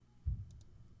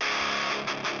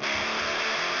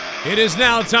It is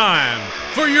now time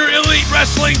for your Elite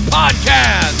Wrestling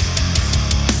Podcast.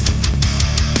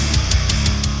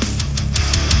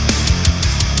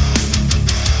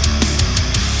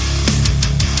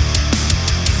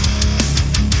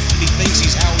 He thinks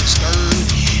he's Howard Stern,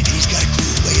 and he's got a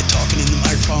cool way of talking in the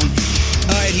microphone.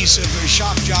 And he's a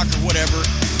shock jock or whatever.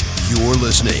 You're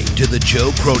listening to The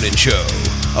Joe Cronin Show,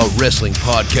 a wrestling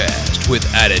podcast with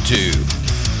attitude.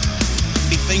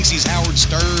 He thinks he's Howard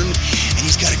Stern, and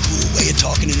he's got a cool way of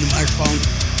talking in the microphone.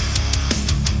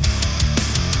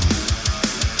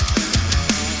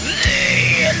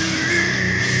 The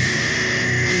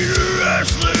Elite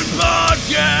Wrestling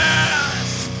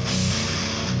Podcast.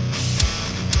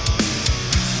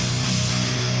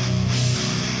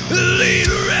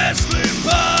 Elite Wrestling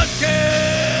Podcast.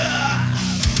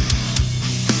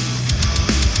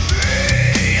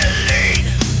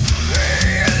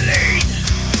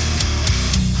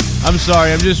 I'm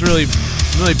sorry, I'm just really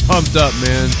pumped up,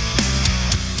 man.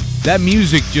 That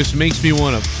music just makes me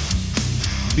want to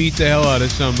beat the hell out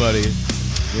of somebody,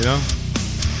 you know?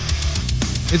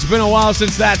 It's been a while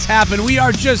since that's happened. We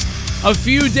are just a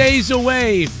few days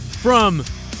away from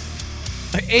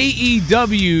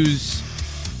AEW's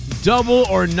Double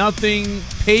or Nothing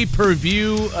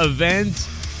pay-per-view event.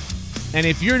 And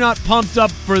if you're not pumped up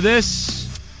for this,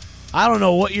 I don't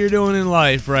know what you're doing in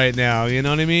life right now, you know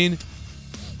what I mean?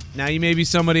 Now, you may be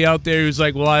somebody out there who's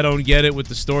like, well, I don't get it with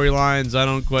the storylines. I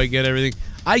don't quite get everything.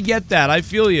 I get that. I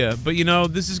feel you. But, you know,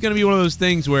 this is going to be one of those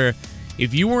things where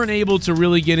if you weren't able to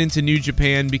really get into New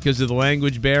Japan because of the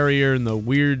language barrier and the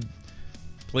weird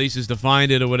places to find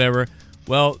it or whatever,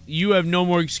 well, you have no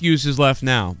more excuses left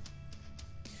now.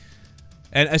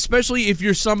 And especially if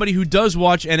you're somebody who does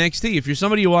watch NXT. If you're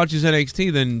somebody who watches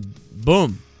NXT, then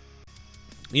boom.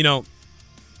 You know,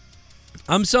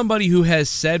 I'm somebody who has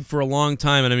said for a long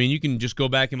time, and I mean, you can just go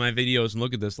back in my videos and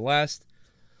look at this. The last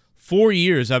 4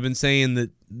 years, I've been saying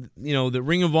that, you know, that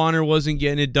Ring of Honor wasn't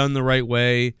getting it done the right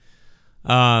way.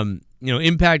 You know,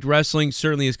 Impact Wrestling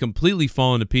certainly has completely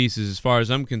fallen to pieces as far as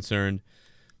I'm concerned.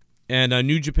 And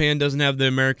New Japan doesn't have the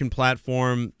American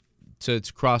platform to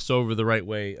cross over the right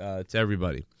way to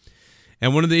everybody.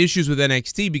 And one of the issues with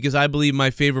NXT, because I believe my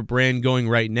favorite brand going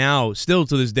right now, still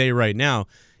to this day right now,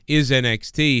 is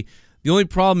NXT. The only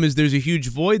problem is there's a huge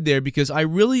void there because I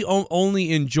really only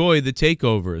enjoy the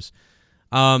takeovers.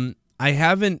 I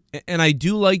haven't, and I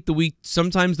do like the week.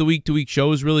 Sometimes the week-to-week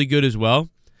show is really good as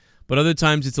well, but other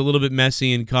times it's a little bit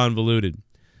messy and convoluted.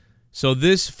 So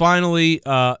this finally,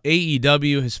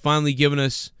 AEW has finally given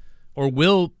us, or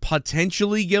will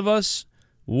potentially give us,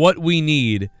 what we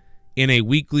need in a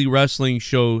weekly wrestling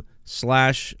show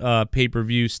 /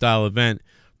 pay-per-view style event.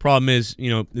 Problem is, you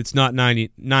know, it's not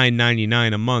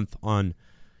 $9.99 a month on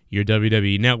your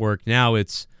WWE network. Now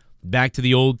it's back to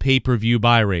the old pay-per-view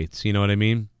buy rates. You know what I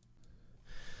mean?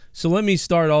 So let me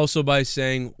start also by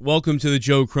saying welcome to the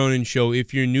Joe Cronin Show.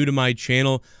 If you're new to my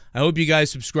channel, I hope you guys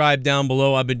subscribe down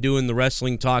below. I've been doing the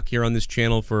wrestling talk here on this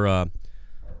channel for, God,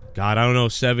 I don't know,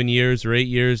 7 years or 8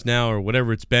 years now or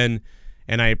whatever it's been.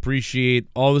 And I appreciate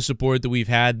all the support that we've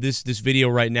had. This video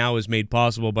right now is made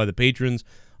possible by the patrons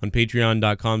on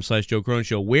patreon.com/Joe Cronin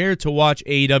Show. Where to watch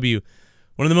AEW?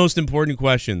 One of the most important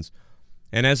questions.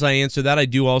 And as I answer that, I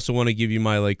do also want to give you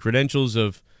my credentials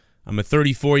of I'm a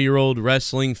 34-year-old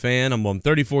wrestling fan. I'm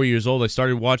 34 years old. I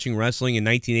started watching wrestling in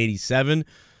 1987.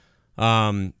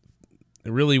 It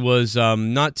really was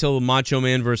not till Macho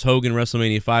Man vs. Hogan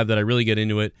WrestleMania 5 that I really get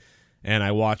into it. And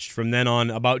I watched from then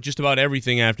on just about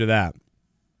everything after that.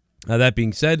 That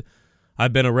being said,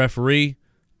 I've been a referee.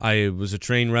 I was a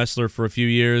trained wrestler for a few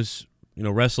years, you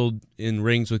know, wrestled in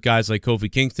rings with guys like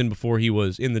Kofi Kingston before he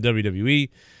was in the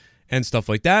WWE and stuff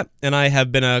like that. And I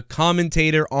have been a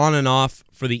commentator on and off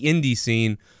for the indie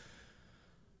scene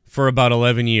for about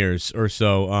 11 years or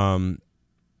so,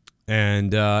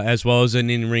 and as well as an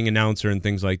in-ring announcer and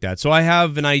things like that. So I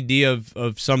have an idea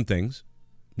of some things.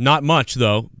 Not much,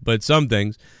 though, but some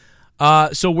things.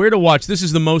 So where to watch? This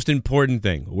is the most important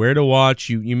thing. Where to watch?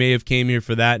 You may have came here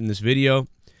for that in this video.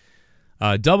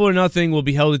 Double or Nothing will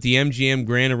be held at the MGM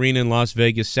Grand Arena in Las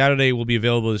Vegas. Saturday will be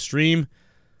available to stream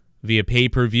via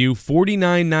pay-per-view,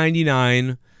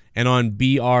 $49.99, and on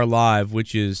BR Live,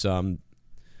 which is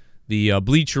the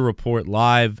Bleacher Report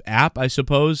Live app, I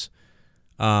suppose,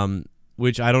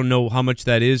 which I don't know how much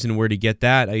that is and where to get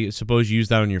that. I suppose you use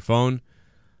that on your phone.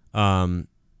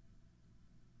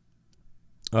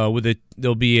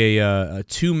 There'll be a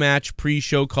two-match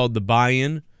pre-show called The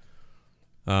Buy-In,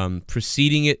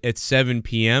 preceding it at 7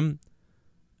 p.m.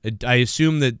 I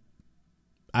assume that,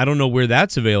 I don't know where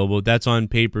that's available. That's on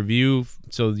pay-per-view,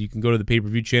 so you can go to the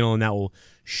pay-per-view channel and that will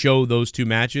show those two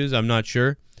matches. I'm not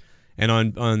sure. And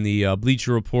on the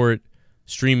Bleacher Report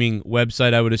streaming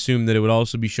website, I would assume that it would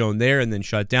also be shown there and then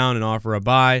shut down and offer a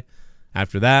buy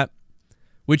after that,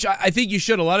 which I think you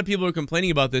should. A lot of people are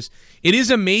complaining about this. It is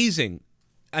amazing.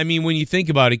 I mean, when you think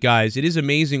about it, guys, it is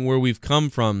amazing where we've come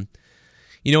from.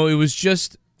 You know, it was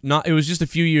just a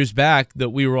few years back that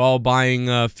we were all buying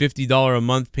 $50 a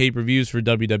month pay-per-views for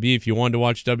WWE. If you wanted to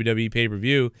watch WWE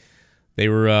pay-per-view, they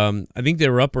were I think they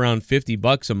were up around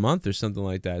 $50 a month or something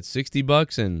like that,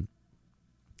 $60. And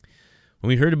when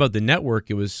we heard about the network,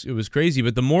 it was crazy.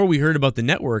 But the more we heard about the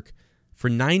network, for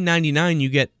 $9.99 you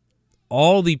get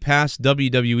all the past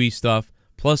WWE stuff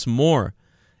plus more,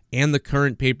 and the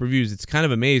current pay-per-views. It's kind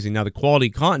of amazing. Now the quality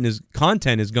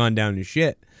content has gone down to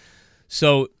shit.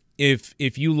 So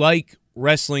if you like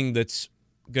wrestling that's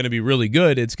going to be really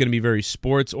good, it's going to be very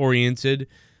sports oriented.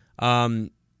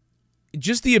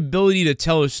 Just the ability to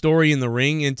tell a story in the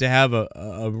ring and to have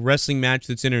a wrestling match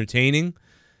that's entertaining.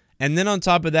 And then on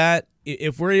top of that,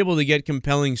 if we're able to get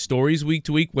compelling stories week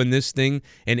to week when this thing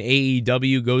and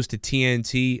AEW goes to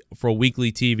TNT for a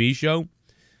weekly TV show,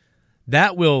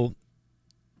 that will,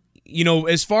 you know,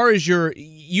 as far as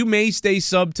you may stay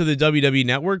sub to the WWE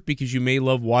Network because you may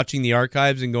love watching the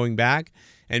archives and going back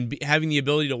and having the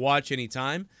ability to watch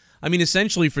anytime. I mean,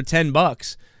 essentially for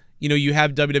 $10, you know, you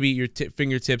have WWE at your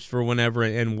fingertips for whenever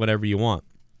and whatever you want.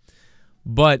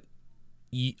 But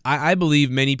I believe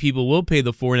many people will pay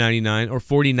the $4.99 or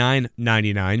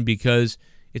 $49.99 because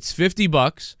it's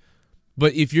 $50.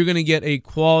 But if you're going to get a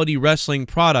quality wrestling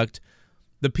product,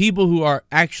 the people who are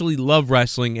actually love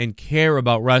wrestling and care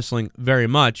about wrestling very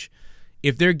much,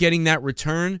 if they're getting that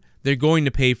return, they're going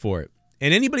to pay for it.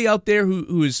 And anybody out there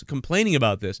who is complaining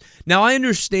about this, now I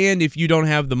understand if you don't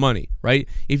have the money, right?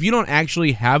 If you don't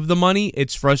actually have the money,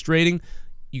 it's frustrating.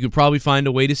 You could probably find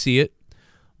a way to see it.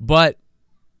 But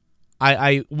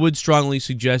I would strongly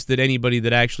suggest that anybody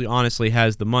that actually honestly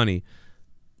has the money,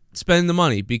 spend the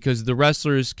money, because the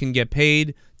wrestlers can get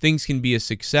paid, things can be a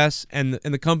success, and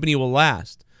the company will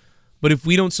last. But if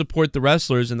we don't support the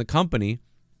wrestlers and the company,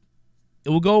 it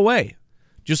will go away.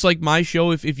 Just like my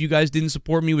show, if you guys didn't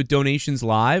support me with donations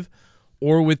live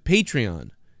or with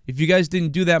Patreon. If you guys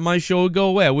didn't do that, my show would go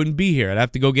away. I wouldn't be here. I'd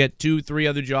have to go get 2-3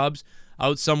 other jobs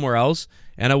out somewhere else,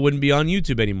 and I wouldn't be on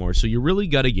YouTube anymore. So you really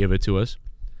got to give it to us.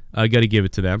 I got to give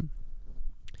it to them.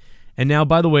 And now,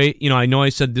 by the way, you know I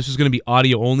said this was going to be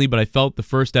audio only, but I felt the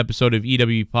first episode of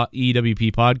EWP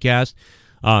podcast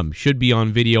should be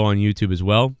on video on YouTube as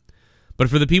well. But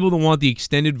for the people that want the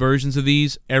extended versions of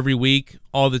these every week,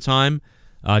 all the time,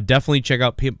 definitely check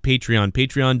out Patreon.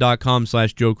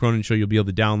 Patreon.com/Joe Cronin Show. You'll be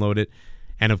able to download it.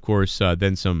 And, of course,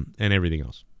 then some and everything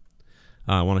else.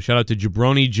 I want to shout out to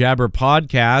Jabroni Jabber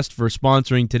Podcast for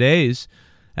sponsoring today's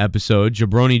episode,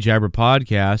 Jabroni Jabber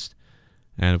Podcast.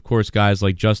 And, of course, guys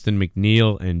like Justin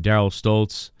McNeil and Daryl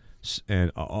Stoltz,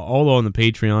 and all on the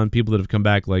Patreon, people that have come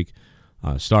back like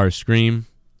Star Scream.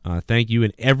 Thank you.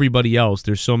 And everybody else.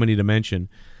 There's so many to mention.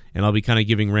 And I'll be kind of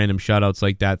giving random shout-outs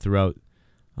like that throughout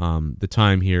the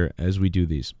time here as we do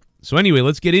these. So anyway,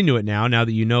 let's get into it now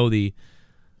that you know the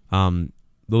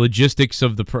logistics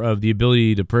of the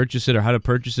ability to purchase it or how to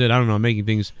purchase it. I don't know. I'm making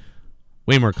things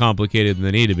way more complicated than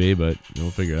they need to be, but we'll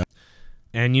figure it out.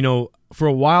 And, you know, for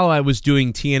a while I was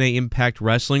doing TNA Impact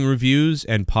Wrestling reviews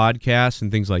and podcasts and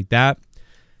things like that.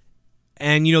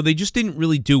 And, you know, they just didn't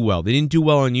really do well. They didn't do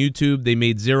well on YouTube. They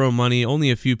made zero money. Only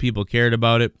a few people cared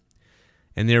about it.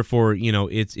 And therefore, you know,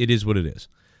 it is what it is.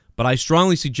 But I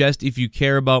strongly suggest if you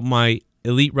care about my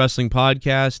Elite Wrestling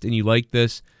podcast and you like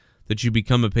this, that you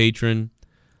become a patron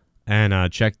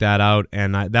and check that out.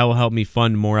 And that will help me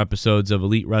fund more episodes of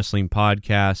Elite Wrestling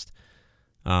Podcast.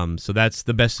 So that's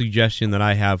the best suggestion that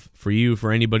I have for you,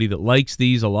 for anybody that likes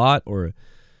these a lot, or,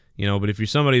 you know, but if you're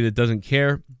somebody that doesn't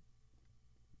care,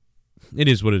 it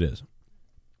is what it is.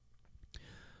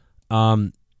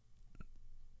 That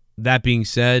being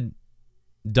said,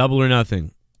 Double or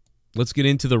Nothing. Let's get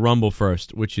into the Rumble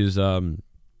first, which is,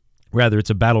 it's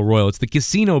a Battle Royal. It's the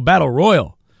Casino Battle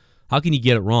Royal. How can you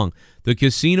get it wrong? The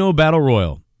Casino Battle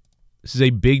Royal. This is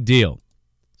a big deal.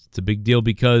 It's a big deal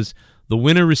because the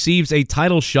winner receives a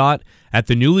title shot at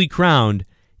the newly crowned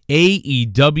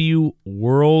AEW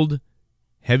World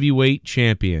Heavyweight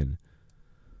Champion.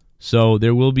 So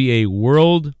there will be a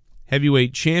World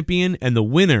Heavyweight Champion, and the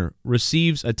winner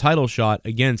receives a title shot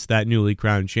against that newly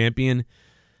crowned champion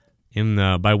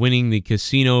by winning the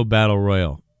Casino Battle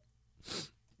Royal.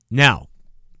 Now,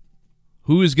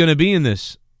 who is going to be in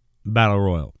this Battle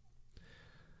Royal?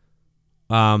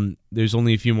 There's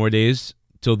only a few more days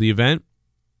till the event,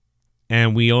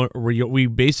 and we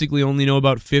basically only know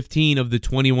about 15 of the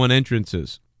 21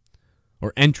 entrants.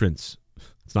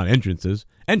 It's It's not entrances.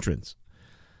 Entrance.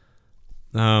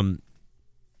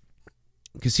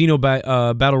 Casino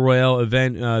Battle Royale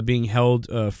event being held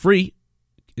free.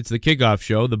 It's the kickoff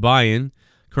show, the buy-in.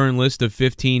 Current list of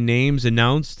 15 names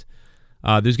announced.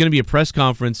 There's going to be a press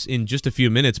conference in just a few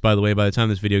minutes, by the way, by the time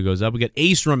this video goes up. We got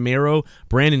Ace Romero,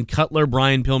 Brandon Cutler,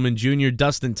 Brian Pillman Jr.,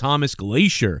 Dustin Thomas,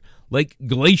 Glacier. Like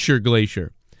Glacier.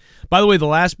 By the way, the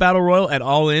last Battle Royal at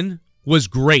All In was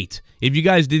great. If you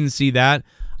guys didn't see that,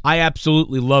 I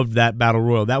absolutely loved that Battle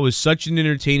Royal. That was such an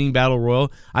entertaining Battle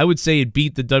Royal. I would say it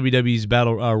beat the WWE's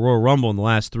Battle Royal Rumble in the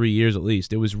last 3 years at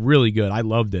least. It was really good. I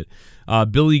loved it.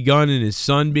 Billy Gunn and his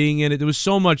son being in it. There was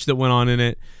so much that went on in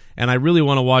it, and I really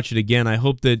want to watch it again. I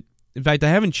hope that, in fact, I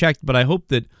haven't checked, but I hope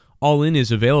that All In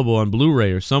is available on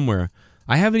Blu-ray or somewhere.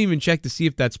 I haven't even checked to see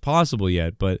if that's possible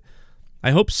yet, but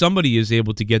I hope somebody is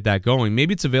able to get that going.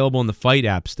 Maybe it's available in the Fight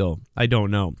app still. I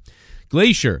don't know.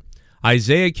 Glacier,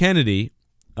 Isaiah Kennedy,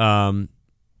 Jimmy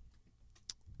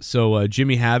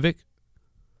Havoc,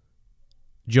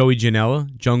 Joey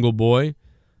Janela, Jungle Boy,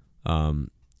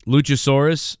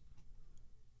 Luchasaurus,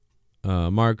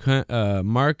 Mark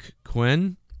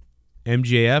Quinn,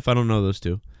 MJF, I don't know those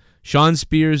two. Sean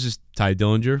Spears is Ty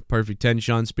Dillinger, Perfect 10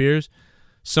 Sean Spears,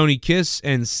 Sony Kiss,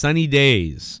 and Sunny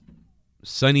Days.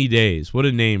 Sunny Days, what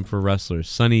a name for wrestlers,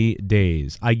 Sunny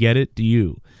Days. I get it, do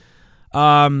you?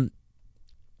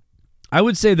 I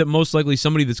would say that most likely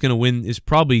somebody that's going to win is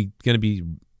probably going to be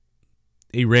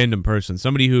a random person.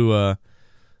 Somebody who,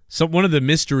 one of the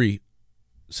mystery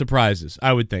surprises,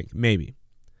 I would think, maybe.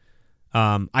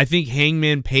 I think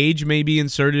Hangman Page may be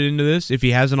inserted into this, if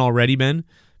he hasn't already been.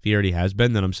 If he already has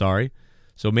been, then I'm sorry.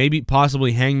 So maybe,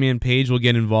 possibly Hangman Page will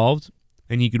get involved,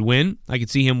 and he could win. I could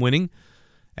see him winning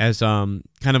as kind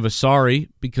of a sorry,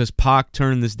 because Pac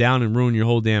turned this down and ruined your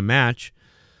whole damn match.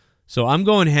 So I'm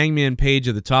going Hangman Page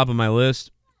at the top of my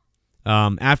list.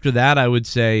 After that, I would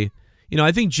say,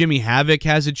 I think Jimmy Havoc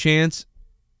has a chance.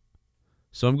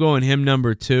 So I'm going him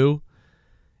number 2.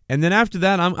 And then after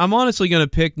that, I'm honestly going to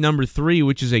pick number 3,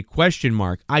 which is a question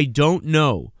mark. I don't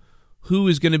know who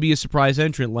is going to be a surprise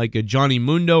entrant, like a Johnny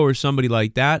Mundo or somebody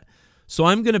like that. So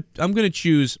I'm gonna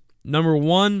choose number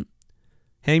 1,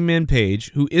 Hangman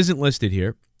Page, who isn't listed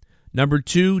here. Number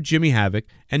 2, Jimmy Havoc,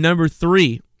 and number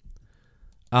 3.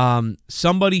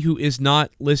 Somebody who is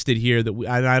not listed here that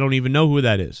I don't even know who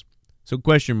that is. So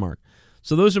question mark.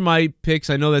 So those are my picks.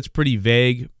 I know that's pretty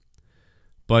vague,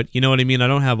 but you know what I mean? I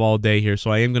don't have all day here,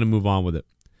 so I am going to move on with it.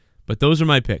 But those are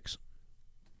my picks.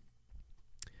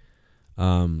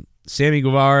 Sammy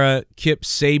Guevara, Kip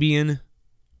Sabian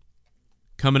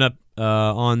coming up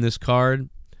on this card.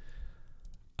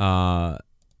 These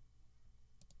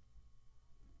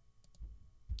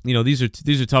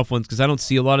are tough ones because I don't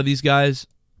see a lot of these guys.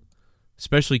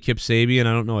 Especially Kip Sabian.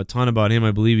 I don't know a ton about him. I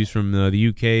believe he's from the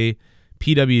UK,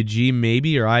 PWG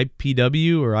maybe, or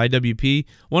IPW or IWP.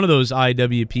 One of those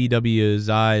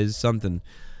IWPWs, something.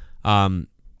 So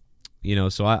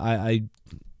I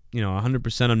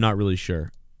 100% I'm not really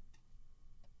sure.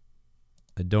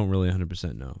 I don't really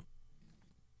 100% know.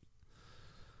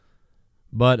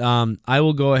 But I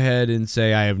will go ahead and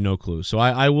say I have no clue. So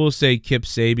I will say Kip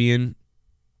Sabian.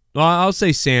 Well, I'll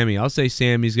say Sammy. I'll say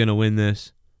Sammy's going to win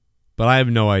this. But I have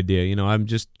no idea. I'm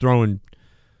just throwing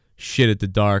shit at the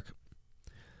dark.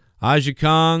 Aja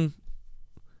Kong,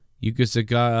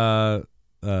 Yuka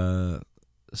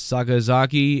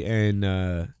Sakazaki, and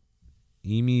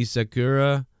Emi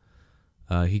Sakura,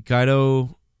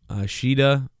 Hikaru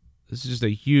Shida. This is just a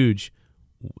huge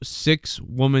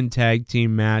 6-woman tag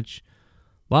team match.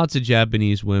 Lots of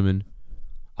Japanese women.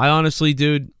 I honestly,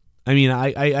 dude,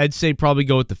 I'd say probably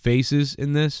go with the faces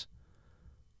in this.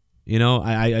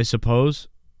 I suppose.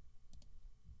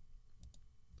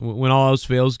 When all else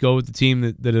fails, go with the team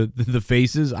that the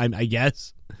faces. I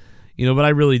guess, but I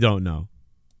really don't know.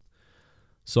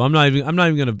 So I'm not even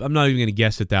gonna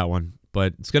guess at that one.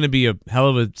 But it's gonna be a hell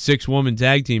of a 6-woman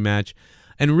tag team match.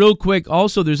 And real quick,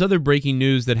 also, there's other breaking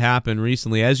news that happened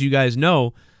recently. As you guys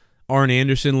know, Arn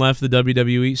Anderson left the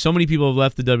WWE. So many people have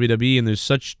left the WWE, and there's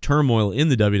such turmoil in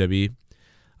the WWE.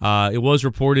 It was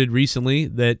reported recently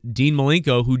that Dean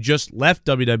Malenko, who just left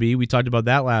WWE, we talked about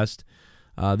that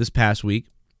this past week.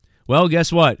 Well,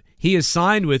 guess what? He is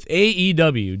signed with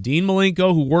AEW. Dean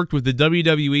Malenko, who worked with the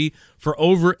WWE for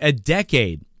over a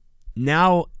decade,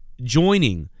 now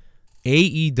joining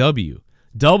AEW.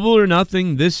 Double or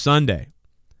Nothing this Sunday.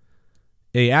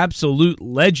 A absolute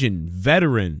legend,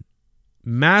 veteran,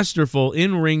 masterful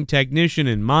in-ring technician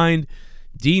in mind.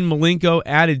 Dean Malenko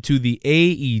added to the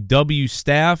AEW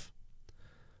staff.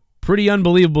 Pretty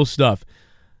unbelievable stuff.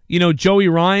 Joey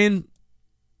Ryan,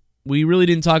 we really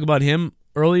didn't talk about him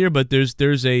earlier, but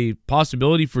there's a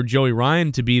possibility for Joey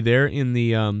Ryan to be there in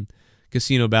the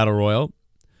Casino Battle Royal.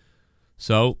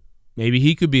 So maybe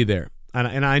he could be there.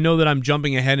 And I know that I'm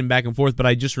jumping ahead and back and forth, but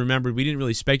I just remembered we didn't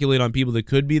really speculate on people that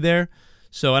could be there.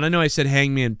 So, and I know I said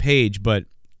Hangman Page, but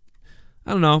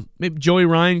I don't know. Maybe Joey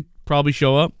Ryan probably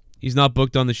show up. He's not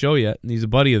booked on the show yet, and he's a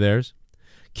buddy of theirs.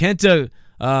 Kenta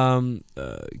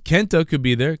could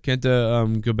be there.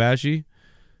 Kenta Kobashi,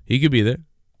 he could be there.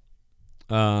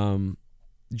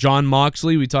 John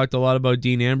Moxley, we talked a lot about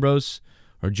Dean Ambrose,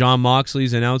 or John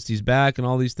Moxley's announced he's back and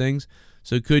all these things.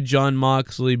 So could John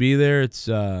Moxley be there? It's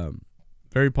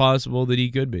very possible that he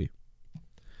could be.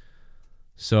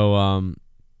 So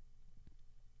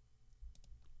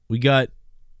we got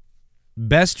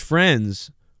Best Friends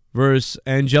versus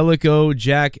Angelico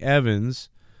Jack Evans,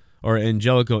 or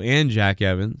Angelico and Jack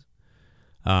Evans.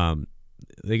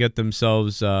 They got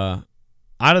themselves out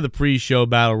of the pre-show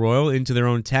Battle Royal into their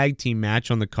own tag team match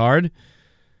on the card.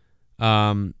 They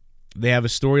have a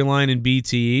storyline in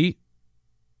BTE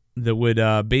that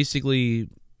would basically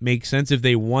make sense if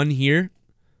they won here.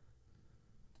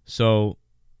 So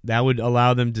that would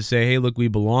allow them to say, hey, look, we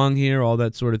belong here, all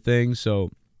that sort of thing.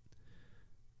 So,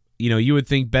 you would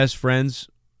think Best Friends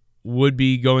would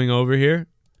be going over here.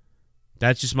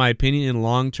 That's just my opinion. In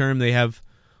long term, they have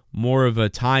more of a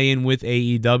tie-in with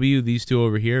AEW. These two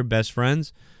over here, Best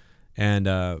Friends. And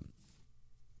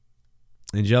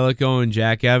Angelico and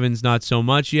Jack Evans, not so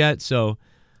much yet. So,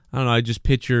 I don't know. I just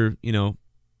picture,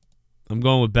 I'm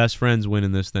going with Best Friends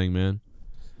winning this thing, man.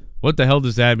 What the hell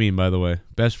does that mean, by the way?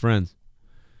 Best Friends.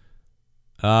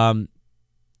 Going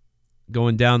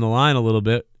down the line a little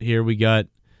bit, here we got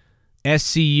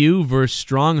SCU versus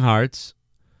Strong Hearts.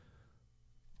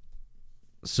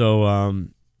 So,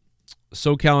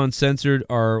 SoCal Uncensored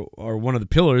are one of the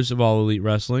pillars of All Elite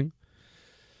Wrestling.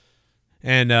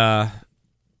 And,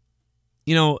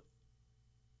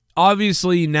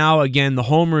 obviously now, again, the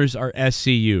homers are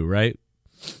SCU, right?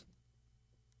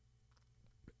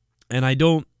 And I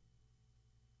don't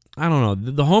know.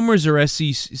 The homers are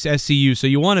SCU, so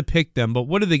you want to pick them, but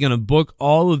what are they going to book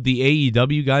all of the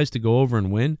AEW guys to go over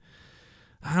and win?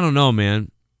 I don't know, man.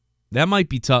 That might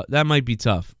be tough.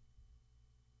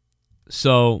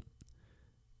 So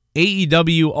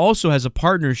AEW also has a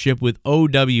partnership with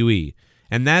OWE,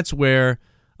 and that's where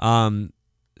Seema,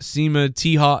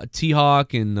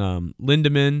 T-Hawk, and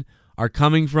Lindemann are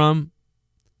coming from.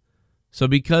 So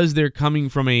because they're coming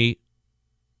from a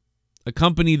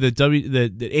company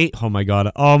oh my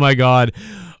god,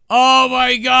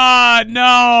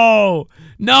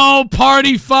 no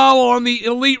party foul on the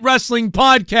Elite Wrestling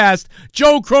Podcast.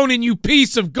 Joe Cronin, you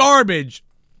piece of garbage.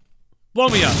 Blow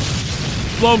me up.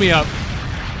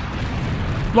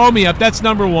 That's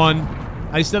number one.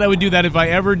 I said I would do that if I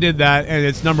ever did that, and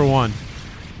it's number one.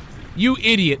 You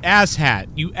idiot, asshat.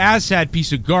 You asshat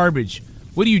piece of garbage.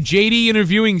 What are you, JD,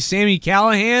 interviewing Sami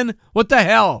Callihan? What the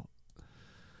hell?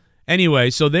 Anyway,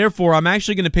 so therefore, I'm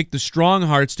actually going to pick the Strong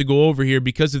Hearts to go over here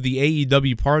because of the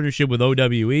AEW partnership with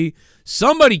OWE.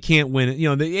 Somebody can't win it.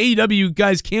 The AEW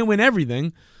guys can't win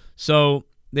everything. So,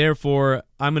 therefore,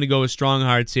 I'm going to go with Strong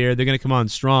Hearts here. They're going to come on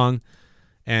strong.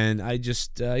 And I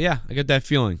just, I got that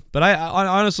feeling. But I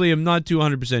honestly am not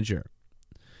 200% sure.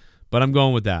 But I'm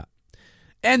going with that.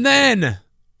 And then,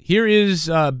 here is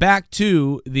back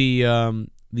to the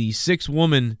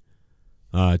 6-woman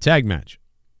tag match.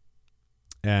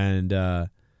 And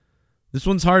this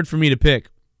one's hard for me to pick.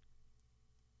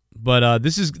 But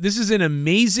this is an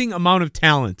amazing amount of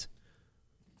talent.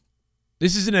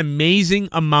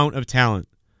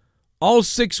 All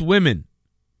 6 women.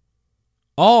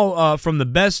 All from the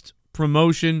best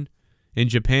promotion in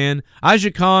Japan.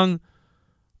 Aja Kong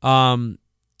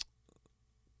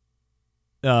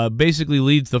basically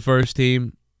leads the first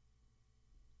team.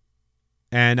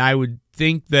 And I would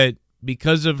think that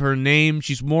because of her name,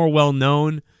 she's more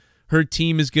well-known. Her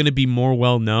team is going to be more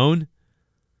well-known.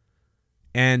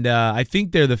 And I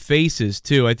think they're the faces,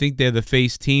 too. I think they're the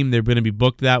face team. They're going to be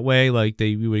booked that way like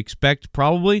we would expect,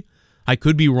 probably. I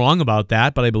could be wrong about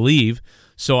that, but I believe.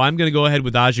 So I'm going to go ahead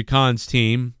with Aja Khan's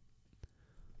team.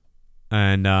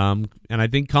 And I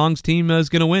think Kong's team is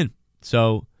going to win.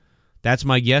 So that's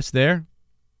my guess there.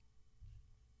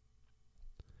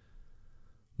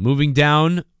 Moving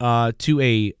down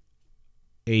to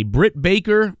a Britt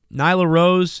Baker, Nyla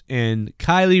Rose, and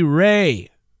Kylie Ray.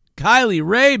 Kylie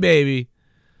Ray, baby.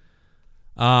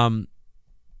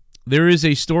 There is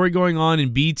a story going on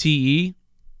in BTE.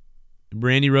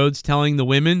 Brandy Rhodes telling the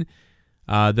women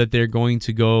that they're going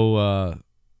to go,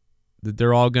 that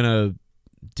they're all going to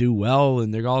do well,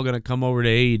 and they're all going to come over to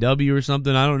AEW or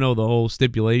something. I don't know the whole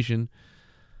stipulation.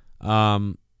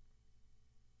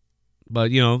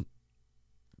 But,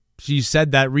 she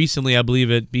said that recently, I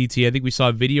believe, at BT. I think we saw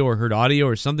a video or heard audio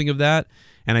or something of that,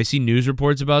 and I see news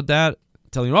reports about that,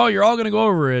 telling you, you're all going to go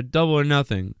over it, Double or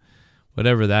Nothing,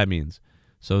 whatever that means.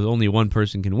 So only one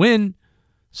person can win.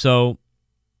 So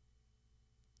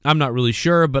I'm not really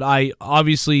sure, but I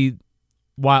obviously,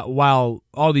 while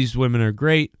all these women are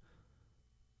great,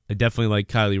 I definitely like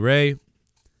Kylie Ray.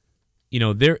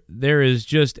 There is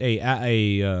just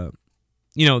there's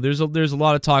a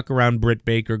lot of talk around Britt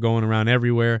Baker going around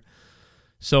everywhere.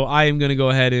 So I am going to go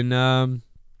ahead and I'm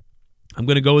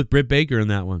going to go with Britt Baker in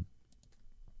that one.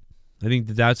 I think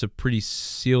that's a pretty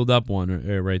sealed up one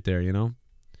right there,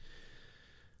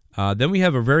 Then we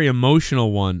have a very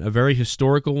emotional one, a very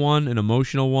historical one, an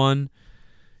emotional one.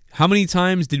 How many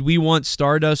times did we want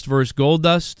Stardust versus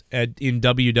Goldust in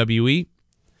WWE?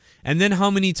 And then how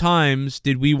many times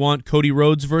did we want Cody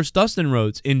Rhodes versus Dustin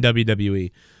Rhodes in WWE?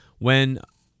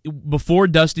 Before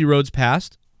Dusty Rhodes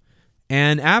passed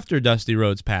and after Dusty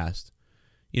Rhodes passed.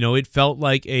 It felt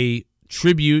like a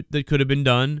tribute that could have been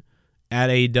done at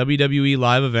a WWE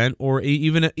live event or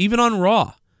even on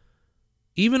Raw.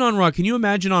 Even on Raw. Can you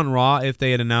imagine on Raw if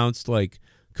they had announced like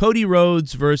Cody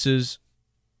Rhodes versus,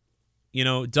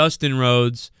 Dustin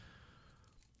Rhodes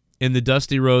in the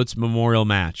Dusty Rhodes Memorial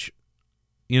match?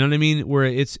 You know what I mean?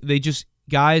 Where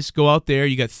guys, go out there,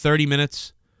 you got 30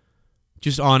 minutes,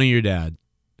 just honor your dad.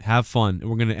 Have fun. And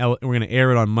we're gonna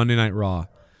air it on Monday Night Raw.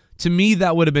 To me,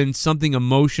 that would have been something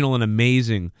emotional and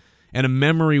amazing and a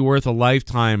memory worth a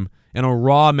lifetime and a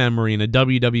Raw memory and a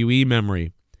WWE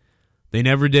memory. They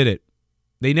never did it.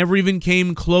 They never even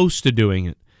came close to doing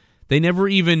it.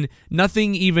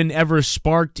 Nothing even ever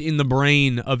sparked in the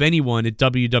brain of anyone at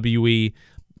WWE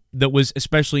that was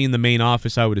especially in the main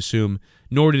office, I would assume,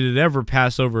 nor did it ever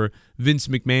pass over Vince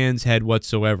McMahon's head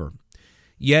whatsoever.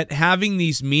 Yet having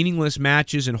these meaningless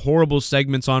matches and horrible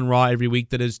segments on Raw every week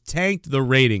that has tanked the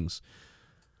ratings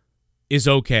is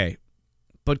okay.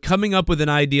 But coming up with an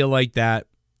idea like that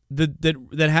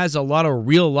has a lot of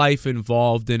real life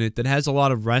involved in it, that has a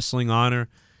lot of wrestling honor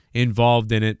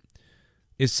involved in it,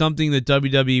 is something that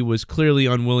WWE was clearly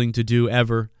unwilling to do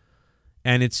ever.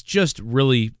 And it's just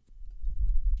really,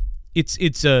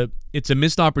 it's a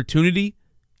missed opportunity.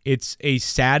 It's a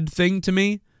sad thing to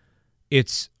me.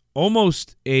 It's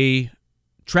almost a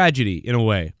tragedy in a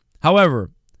way.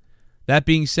 However, that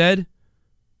being said,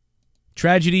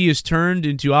 tragedy is turned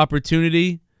into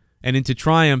opportunity and into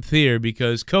triumph here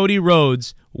because Cody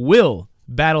Rhodes will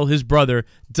battle his brother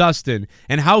Dustin.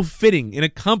 And how fitting in a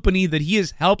company that he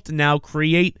has helped now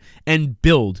create and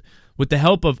build with the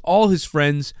help of all his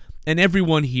friends and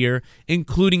everyone here,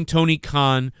 including Tony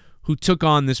Khan, who took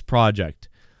on this project.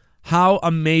 How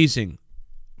amazing.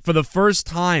 For the first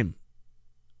time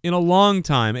in a long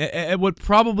time, at what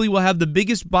probably will have the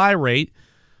biggest buy rate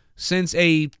since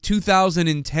a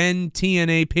 2010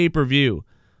 TNA pay-per-view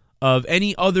of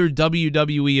any other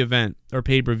WWE event or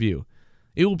pay-per-view.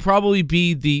 It will probably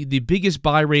be the biggest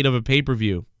buy rate of a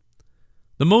pay-per-view.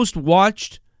 The most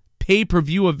watched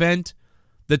pay-per-view event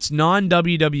that's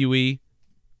non-WWE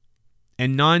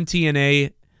and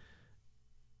non-TNA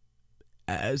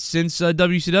since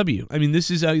WCW. I mean,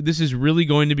 this is really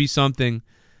going to be something,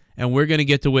 and we're going to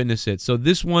get to witness it. So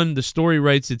this one, the story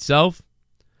writes itself.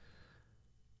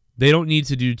 They don't need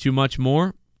to do too much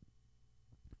more.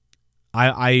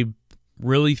 I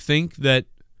really think that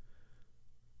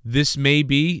this may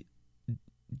be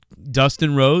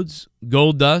Dustin Rhodes,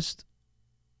 Goldust,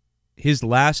 his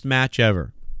last match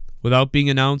ever. Without being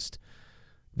announced,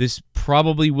 this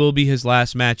probably will be his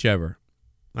last match ever.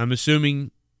 I'm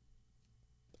assuming,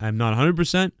 I'm not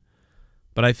 100%,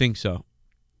 but I think so.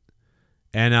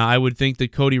 And I would think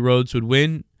that Cody Rhodes would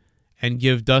win and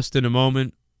give Dustin a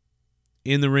moment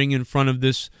in the ring in front of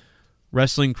this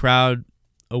wrestling crowd,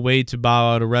 a way to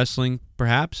bow out of wrestling,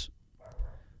 perhaps.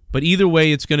 But either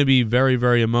way, it's going to be very,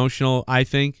 very emotional, I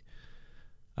think,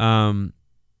 and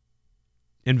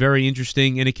very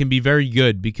interesting. And it can be very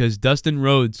good because Dustin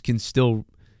Rhodes can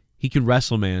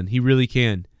wrestle, man. He really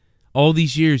can. All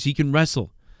these years, he can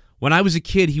wrestle. When I was a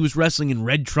kid, he was wrestling in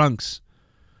red trunks.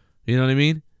 You know what I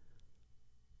mean?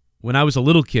 When I was a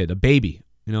little kid, a baby,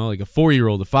 like a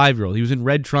 4-year-old, a 5-year-old, he was in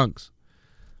red trunks.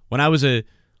 When I was a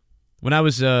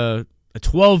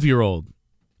 12-year-old,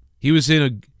 he was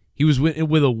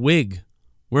with a wig,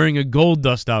 wearing a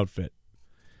Goldust outfit.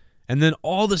 And then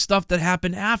all the stuff that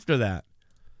happened after that.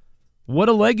 What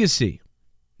a legacy.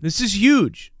 This is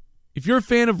huge. If you're a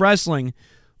fan of wrestling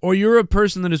or you're a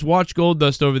person that has watched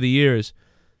Goldust over the years,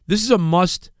 this is a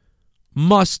must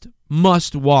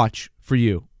watch for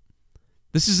you.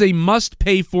 This is a must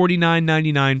pay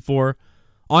 $49.99 for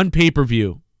on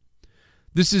pay-per-view.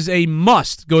 This is a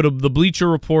must. Go to the Bleacher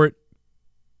Report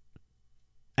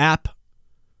app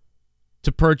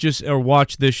to purchase or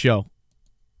watch this show.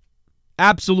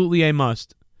 Absolutely a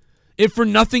must. If for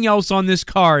nothing else on this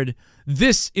card,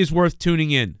 this is worth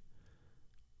tuning in.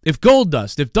 If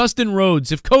Goldust, if Dustin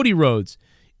Rhodes, if Cody Rhodes,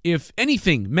 if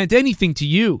anything meant anything to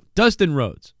you, Dustin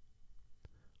Rhodes,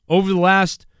 over the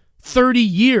last 30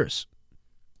 years,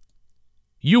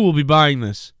 you will be buying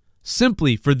this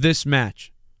simply for this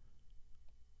match.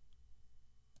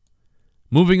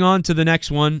 Moving on to the next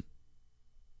one.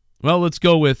 Well, let's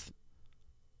go with,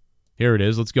 here it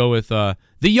is. Let's go with the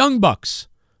Young Bucks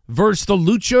versus the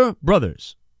Lucha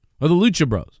Brothers, or the Lucha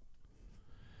Bros.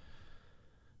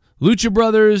 Lucha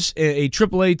Brothers, a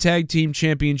AAA Tag Team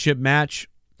Championship match.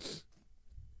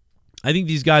 I think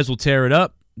these guys will tear it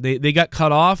up. They got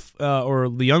cut off, or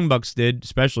the Young Bucks did,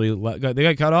 especially. They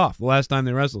got cut off the last time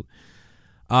they wrestled.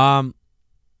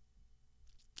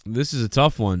 This is a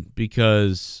tough one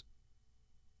because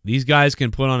these guys can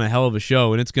put on a hell of a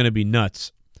show, and it's going to be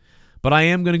nuts. But I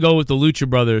am going to go with the Lucha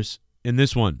Brothers in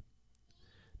this one.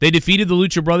 They defeated the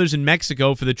Lucha Brothers in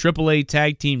Mexico for the AAA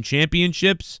Tag Team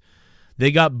Championships.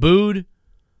 They got booed.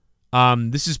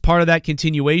 This is part of that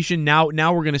continuation. Now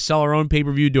we're going to sell our own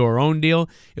pay-per-view, do our own deal.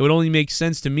 It would only make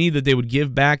sense to me that they would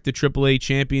give back the AAA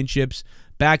championships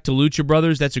back to Lucha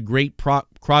Brothers. That's a great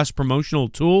cross-promotional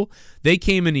tool. They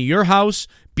came into your house,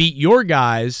 beat your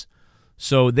guys,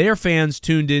 so their fans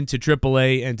tuned into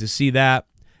AAA and to see that.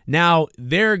 Now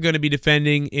they're going to be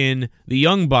defending in the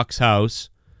Young Bucks house,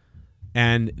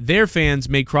 and their fans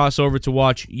may cross over to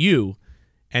watch you,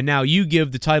 and now you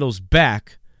give the titles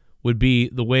back would be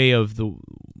the way of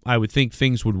I would think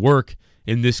things would work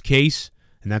in this case,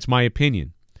 and that's my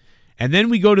opinion. And then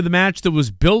we go to the match that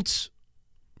was built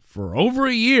for over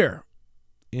a year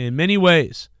in many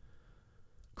ways.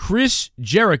 Chris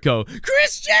Jericho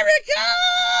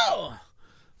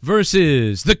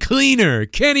versus the Cleaner,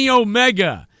 Kenny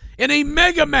Omega, in a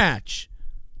mega match.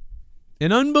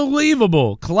 An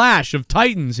unbelievable clash of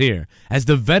titans here as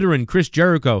the veteran Chris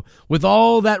Jericho, with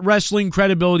all that wrestling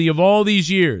credibility of all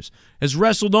these years, has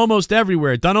wrestled almost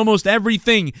everywhere, done almost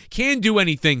everything, can do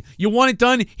anything. You want it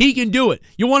done? He can do it.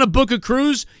 You want to book a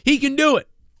cruise? He can do it.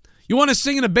 You want to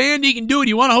sing in a band? He can do it.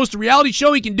 You want to host a reality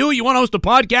show? He can do it. You want to host a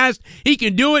podcast? He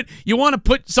can do it. You want to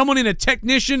put someone in a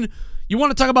technician? You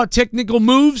want to talk about technical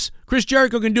moves? Chris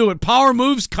Jericho can do it. Power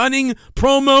moves, cunning,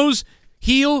 promos,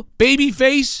 heel,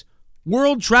 babyface,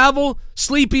 world travel,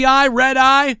 sleepy eye, red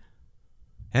eye.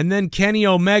 And then Kenny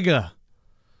Omega,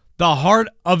 the heart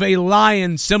of a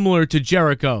lion similar to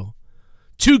Jericho.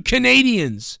 Two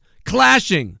Canadians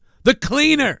clashing. The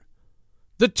Cleaner,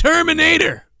 the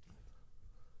Terminator,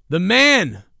 the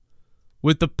man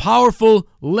with the powerful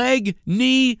leg,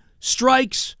 knee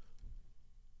strikes,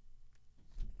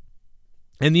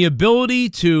 and the ability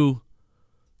to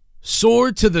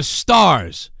soar to the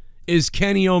stars is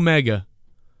Kenny Omega.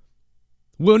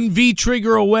 One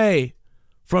V-trigger away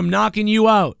from knocking you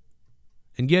out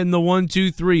and getting the 1,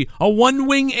 2, 3. A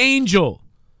one-wing angel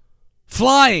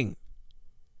flying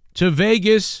to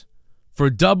Vegas for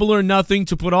Double or Nothing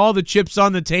to put all the chips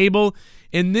on the table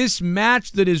in this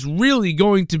match that is really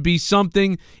going to be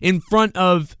something in front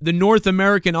of the North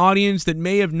American audience that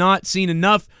may have not seen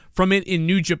enough from it in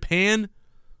New Japan.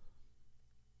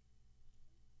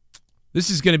 This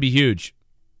is going to be huge.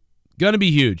 Going to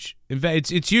be huge. In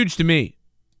fact, it's huge to me.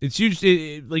 It's huge.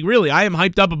 Really, I am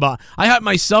hyped up about. I hyped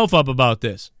myself up about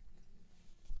this.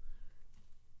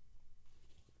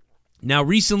 Now,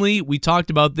 recently, we talked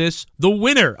about this. The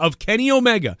winner of Kenny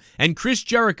Omega and Chris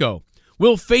Jericho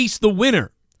will face the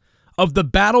winner of the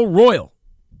Battle Royal.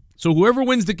 So whoever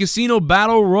wins the Casino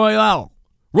Battle Royale,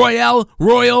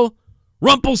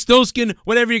 Rumpelstiltskin,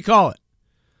 whatever you call it,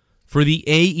 for the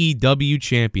AEW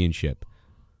Championship.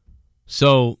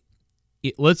 So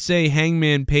let's say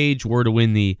Hangman Page were to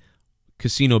win the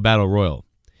Casino Battle Royal.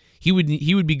 He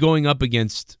would be going up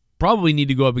against, probably need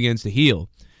to go up against a heel.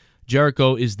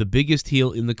 Jericho is the biggest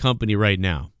heel in the company right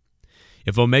now.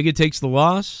 If Omega takes the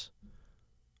loss,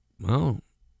 well,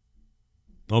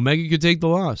 Omega could take the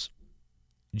loss.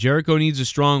 Jericho needs a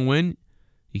strong win.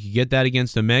 He could get that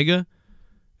against Omega,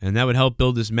 and that would help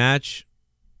build this match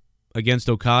against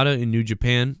Okada in New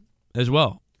Japan as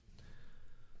well.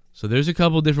 So there's a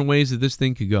couple different ways that this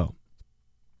thing could go.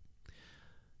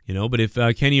 But if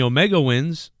Kenny Omega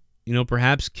wins,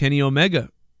 perhaps Kenny Omega,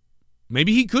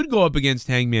 maybe he could go up against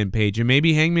Hangman Page, and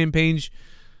maybe Hangman Page,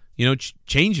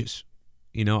 changes.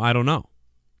 I don't know.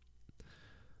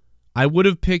 I would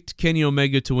have picked Kenny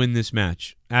Omega to win this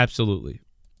match. Absolutely.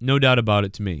 No doubt about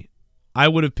it to me. I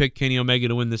would have picked Kenny Omega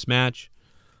to win this match.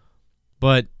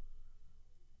 But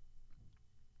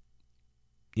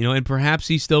and perhaps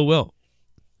he still will.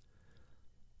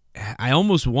 I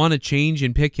almost want to change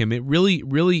and pick him. It really,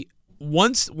 really,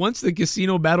 once the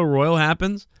Casino Battle Royal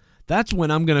happens, that's when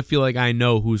I'm going to feel like I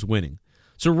know who's winning.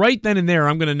 So right then and there,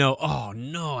 I'm going to know, oh,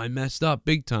 no, I messed up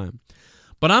big time.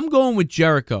 But I'm going with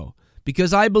Jericho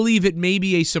because I believe it may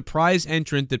be a surprise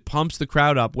entrant that pumps the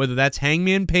crowd up, whether that's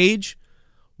Hangman Page,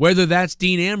 whether that's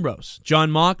Dean Ambrose, Jon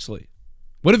Moxley.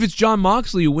 What if it's Jon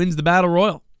Moxley who wins the Battle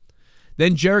Royal?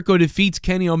 Then Jericho defeats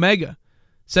Kenny Omega,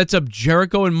 sets up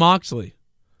Jericho and Moxley.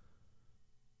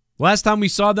 Last time we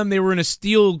saw them, they were in a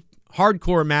steel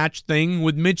hardcore match thing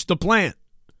with Mitch the Plant.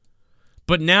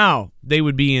 But now they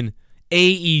would be in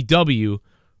AEW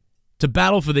to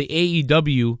battle for the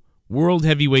AEW World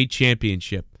Heavyweight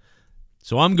Championship.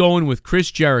 So I'm going with Chris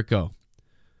Jericho.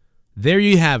 There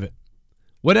you have it.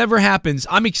 Whatever happens,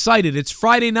 I'm excited. It's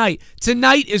Friday night.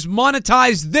 Tonight is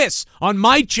Monetize This on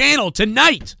my channel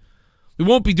tonight. We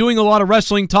won't be doing a lot of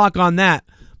wrestling talk on that,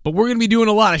 but we're going to be doing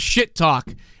a lot of shit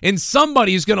talk. And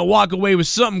somebody is going to walk away with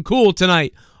something cool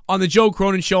tonight on the Joe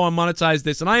Cronin Show on Monetize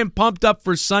This. And I am pumped up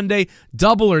for Sunday.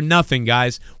 Double or nothing,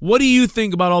 guys. What do you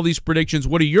think about all these predictions?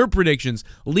 What are your predictions?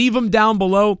 Leave them down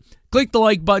below. Click the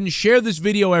like button. Share this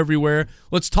video everywhere.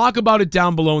 Let's talk about it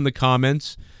down below in the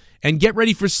comments. And get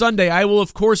ready for Sunday. I will,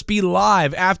 of course, be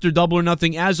live after Double or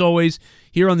Nothing, as always,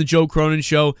 here on the Joe Cronin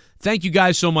Show. Thank you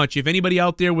guys so much. If anybody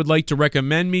out there would like to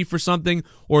recommend me for something,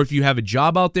 or if you have a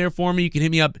job out there for me, you can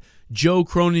hit me up,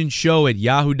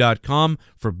 joecroninshow@yahoo.com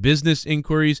for business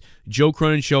inquiries,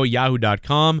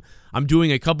 joecroninshow@yahoo.com. I'm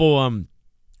doing a couple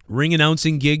ring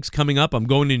announcing gigs coming up. I'm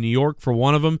going to New York for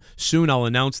one of them soon. I'll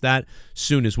announce that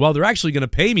soon as well. They're actually going to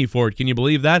pay me for it. Can you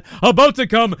believe that? About to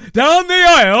come down the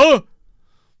aisle.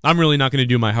 I'm really not going to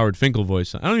do my Howard Finkel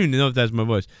voice. I don't even know if that's my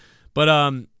voice. But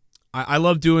I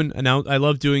love doing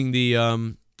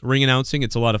the ring announcing.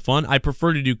 It's a lot of fun. I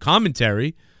prefer to do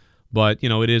commentary, but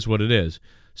it is what it is.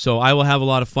 So I will have a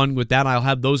lot of fun with that. I'll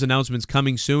have those announcements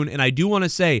coming soon. And I do want to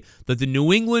say that the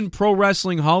New England Pro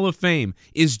Wrestling Hall of Fame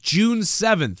is June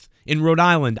 7th in Rhode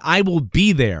Island. I will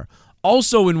be there.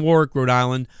 Also in Warwick, Rhode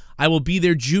Island, I will be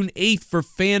there June 8th for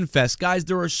Fan Fest. Guys,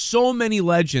 there are so many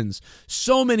legends,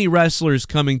 so many wrestlers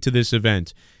coming to this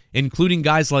event, including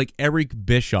guys like Eric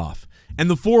Bischoff and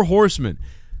the Four Horsemen.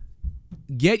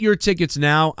 Get your tickets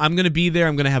now. I'm going to be there.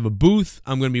 I'm going to have a booth.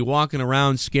 I'm going to be walking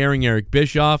around scaring Eric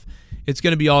Bischoff. It's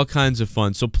going to be all kinds of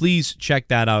fun. So please check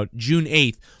that out. June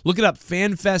 8th. Look it up,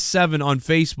 FanFest 7 on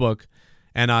Facebook.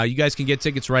 And you guys can get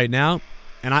tickets right now.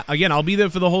 And I'll be there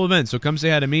for the whole event. So come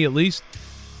say hi to me at least.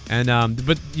 And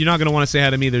but you're not going to want to say hi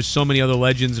to me. There's so many other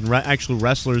legends and actual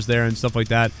wrestlers there and stuff like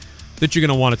that you're going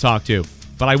to want to talk to.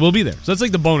 But I will be there. So that's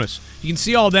like the bonus. You can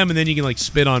see all of them and then you can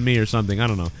spit on me or something. I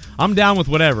don't know. I'm down with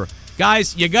whatever.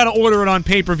 Guys, you got to order it on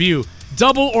pay-per-view.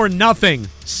 Double or Nothing.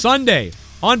 Sunday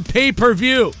on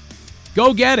pay-per-view.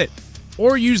 Go get it.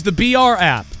 Or use the BR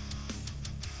app.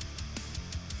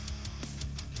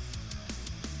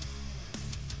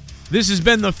 This has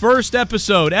been the first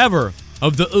episode ever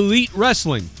of the Elite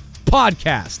Wrestling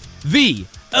Podcast. The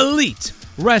Elite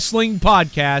Wrestling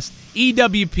Podcast.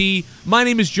 EWP. My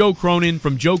name is Joe Cronin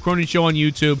from Joe Cronin Show on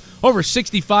YouTube. Over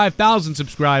 65,000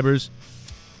 subscribers.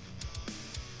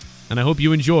 And I hope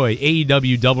you enjoy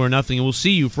AEW Double or Nothing. And we'll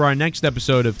see you for our next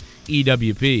episode of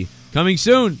EWP. Coming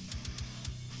soon.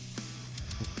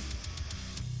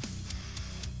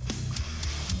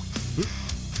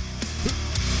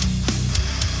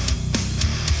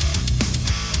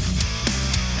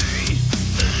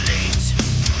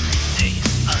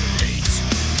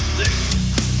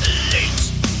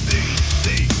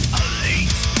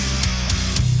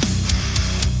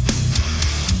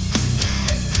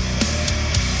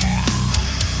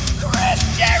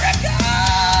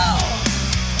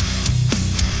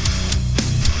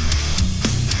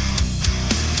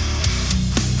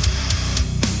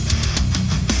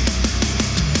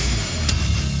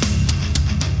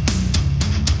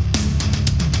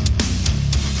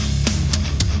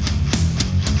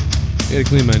 I gotta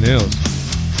clean my nails.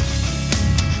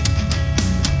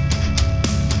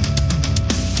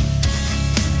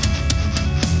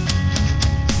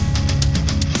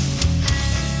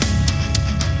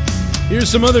 Here's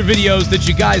some other videos that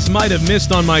you guys might have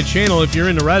missed on my channel if you're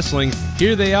into wrestling.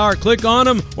 Here they are. Click on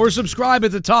them or subscribe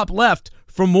at the top left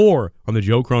for more on The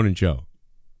Joe Cronin Show.